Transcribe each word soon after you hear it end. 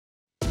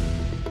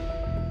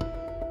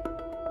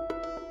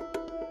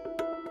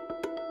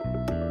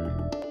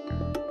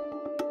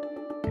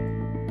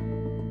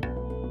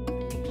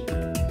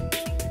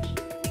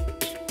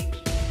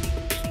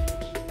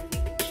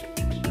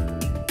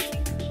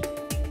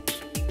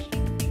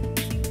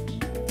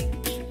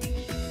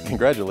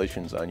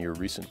Congratulations on your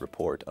recent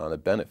report on the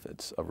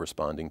benefits of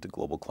responding to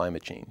global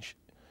climate change.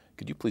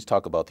 Could you please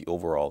talk about the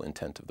overall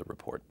intent of the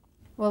report?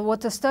 Well, what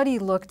the study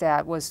looked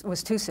at was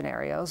two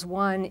scenarios.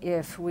 One,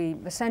 if we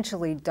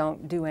essentially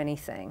don't do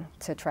anything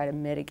to try to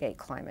mitigate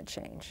climate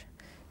change.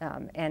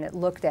 And it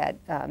looked at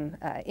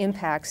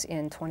impacts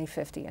in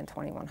 2050 and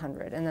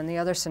 2100. And then the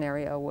other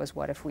scenario was,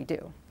 what if we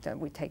do? That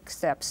we take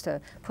steps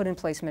to put in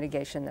place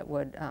mitigation that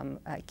would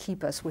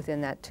keep us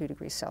within that 2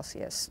 degrees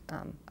Celsius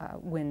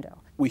window.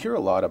 We hear a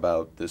lot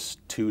about this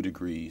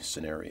 2-degree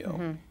scenario.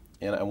 Mm-hmm.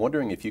 And I'm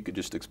wondering if you could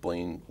just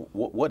explain,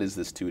 what is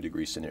this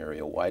 2-degree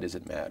scenario? Why does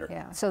it matter?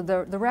 Yeah, so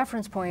the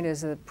reference point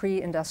is the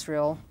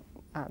pre-industrial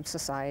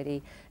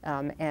society,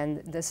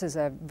 and this is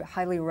a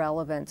highly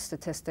relevant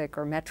statistic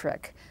or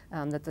metric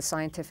that the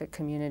scientific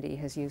community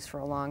has used for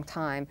a long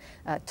time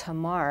to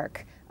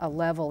mark a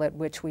level at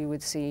which we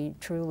would see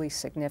truly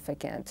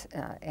significant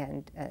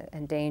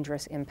and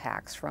dangerous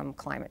impacts from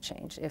climate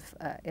change if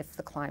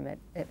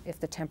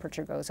the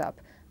temperature goes up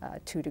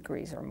 2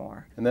 degrees or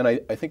more. And then I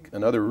think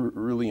another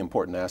really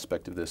important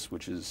aspect of this,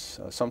 which is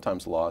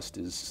sometimes lost,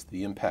 is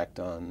the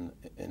impact on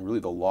and really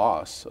the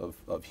loss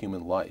of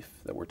human life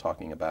that we're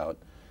talking about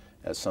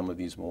as some of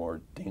these more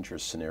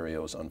dangerous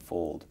scenarios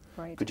unfold.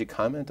 Right. Could you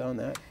comment on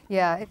that?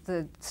 Yeah,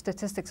 the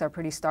statistics are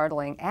pretty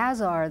startling,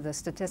 as are the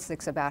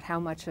statistics about how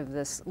much of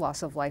this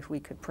loss of life we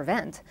could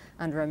prevent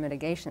under a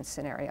mitigation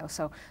scenario.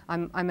 So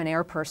I'm an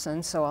air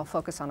person, so I'll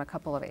focus on a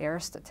couple of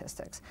air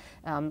statistics.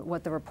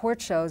 What the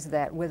report shows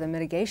that with a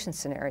mitigation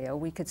scenario,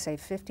 we could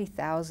save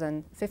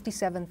 57,000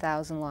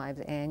 lives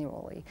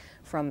annually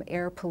from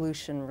air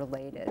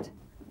pollution-related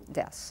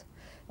deaths.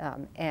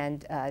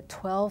 And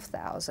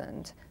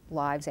 12,000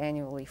 lives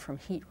annually from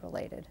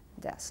heat-related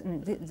deaths.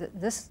 And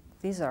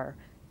these are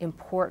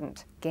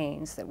important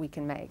gains that we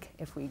can make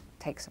if we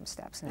take some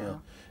steps now. Yeah.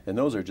 And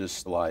those are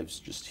just lives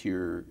just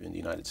here in the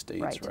United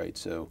States, right?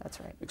 So that's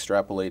right.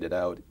 Extrapolated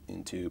out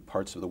into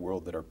parts of the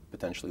world that are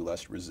potentially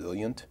less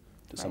resilient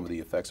to some of the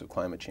effects of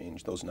climate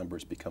change, those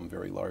numbers become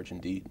very large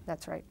indeed.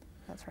 That's right.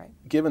 That's right.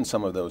 Given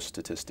some of those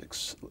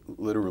statistics,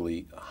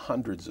 literally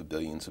hundreds of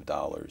billions of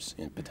dollars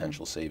in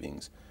potential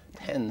savings,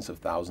 tens of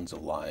thousands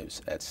of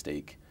lives at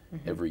stake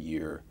every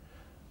year,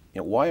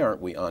 why aren't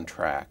we on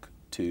track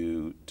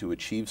to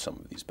achieve some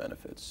of these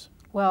benefits?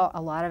 Well,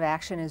 a lot of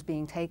action is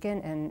being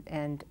taken,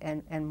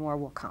 and more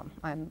will come.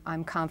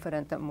 I'm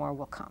confident that more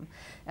will come.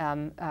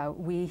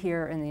 We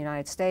here in the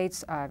United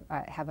States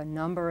have a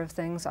number of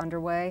things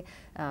underway.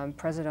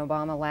 President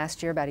Obama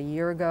last year, about a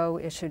year ago,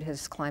 issued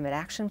his climate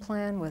action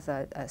plan with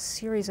a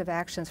series of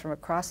actions from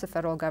across the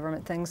federal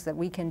government, things that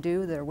we can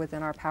do that are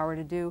within our power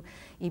to do.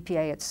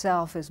 EPA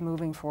itself is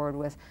moving forward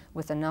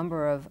with a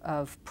number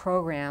of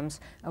programs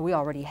we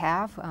already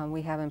have.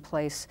 We have in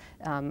place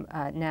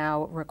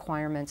now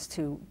requirements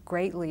to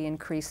greatly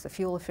increase the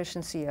fuel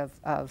efficiency of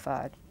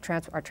our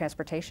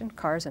transportation,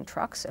 cars and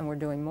trucks, and we're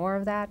doing more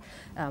of that.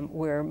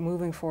 We're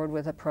moving forward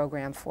with a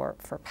program for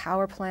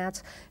power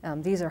plants.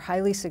 These are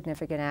highly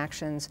significant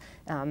actions,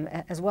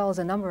 as well as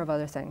a number of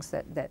other things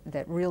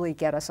that really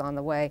get us on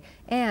the way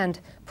and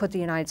put the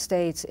United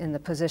States in the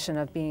position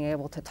of being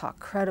able to talk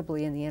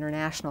credibly in the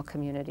international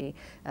community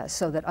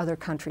so that other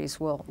countries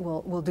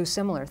will do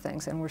similar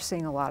things, and we're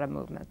seeing a lot of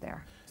movement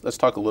there. Let's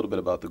talk a little bit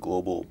about the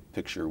global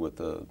picture with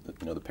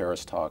the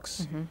Paris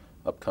talks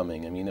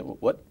upcoming. I mean,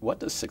 what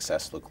does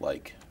success look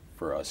like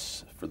for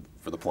us,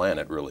 for the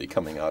planet, really,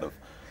 coming out of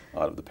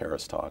the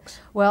Paris talks?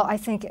 Well, I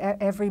think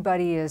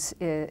everybody is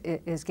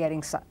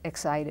getting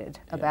excited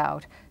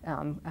about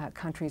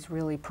countries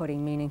really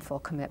putting meaningful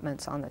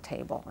commitments on the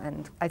table,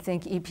 and I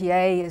think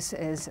EPA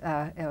is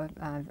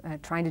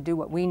trying to do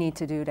what we need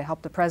to do to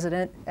help the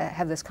president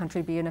have this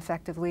country be an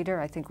effective leader.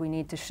 I think we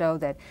need to show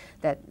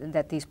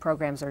that these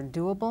programs are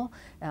doable,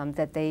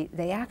 that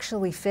they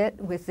actually fit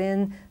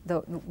within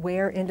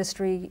where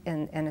industry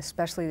and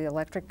especially the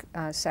electric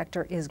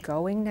sector is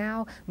going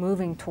now,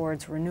 moving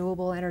towards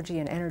renewable energy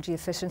and energy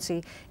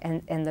efficiency.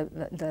 And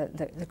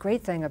the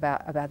great thing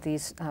about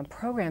these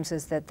programs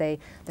is that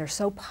they're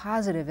so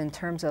positive in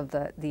terms of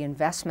the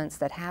investments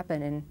that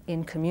happen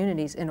in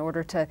communities in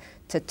order to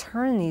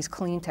turn these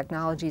clean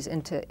technologies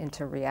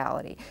into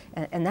reality.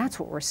 And that's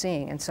what we're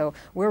seeing. And so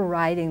we're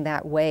riding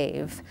that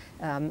wave,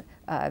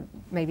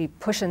 maybe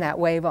pushing that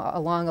wave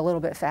along a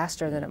little bit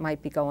faster than it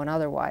might be going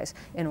otherwise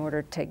in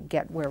order to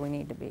get where we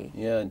need to be.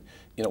 Yeah, and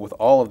with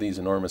all of these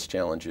enormous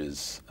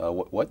challenges,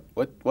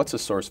 what's a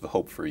source of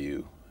hope for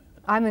you?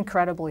 I'm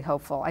incredibly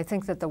hopeful. I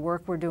think that the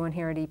work we're doing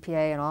here at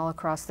EPA and all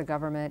across the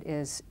government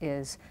is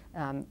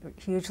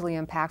hugely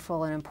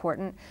impactful and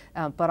important,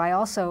 but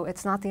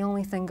it's not the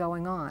only thing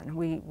going on.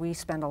 We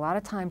spend a lot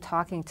of time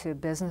talking to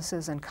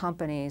businesses and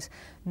companies,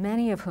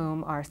 many of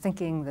whom are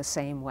thinking the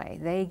same way.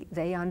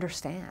 They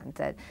understand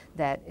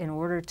that in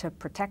order to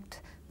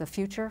protect the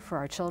future, for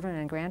our children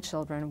and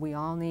grandchildren, we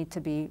all need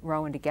to be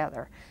rowing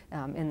together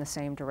in the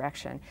same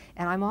direction.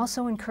 And I'm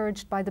also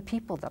encouraged by the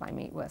people that I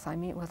meet with. I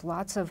meet with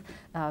lots of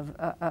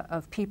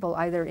people,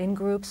 either in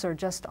groups or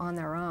just on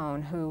their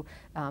own, who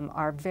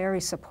are very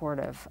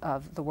supportive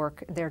of the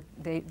work.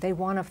 They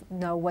want to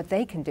know what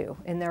they can do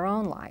in their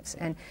own lives.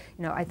 And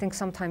I think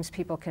sometimes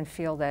people can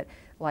feel that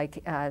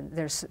like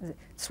there's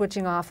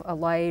switching off a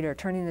light or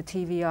turning the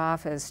TV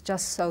off is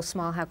just so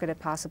small. How could it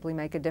possibly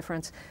make a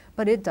difference?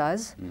 But it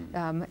does,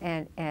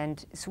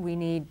 and so we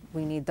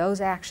need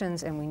those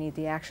actions, and we need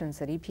the actions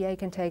that EPA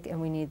can take,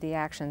 and we need the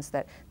actions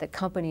that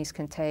companies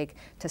can take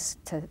to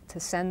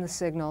send the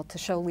signal, to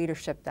show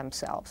leadership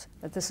themselves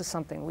that this is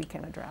something we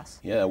can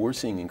address. Yeah, we're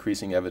seeing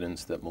increasing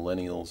evidence that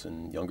millennials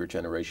and younger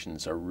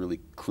generations are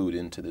really clued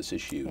into this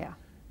issue. Yeah.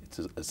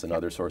 It's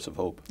another source of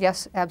hope.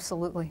 Yes,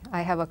 absolutely.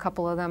 I have a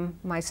couple of them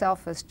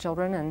myself as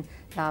children, and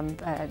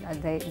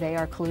they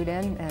are clued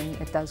in,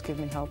 and it does give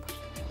me hope.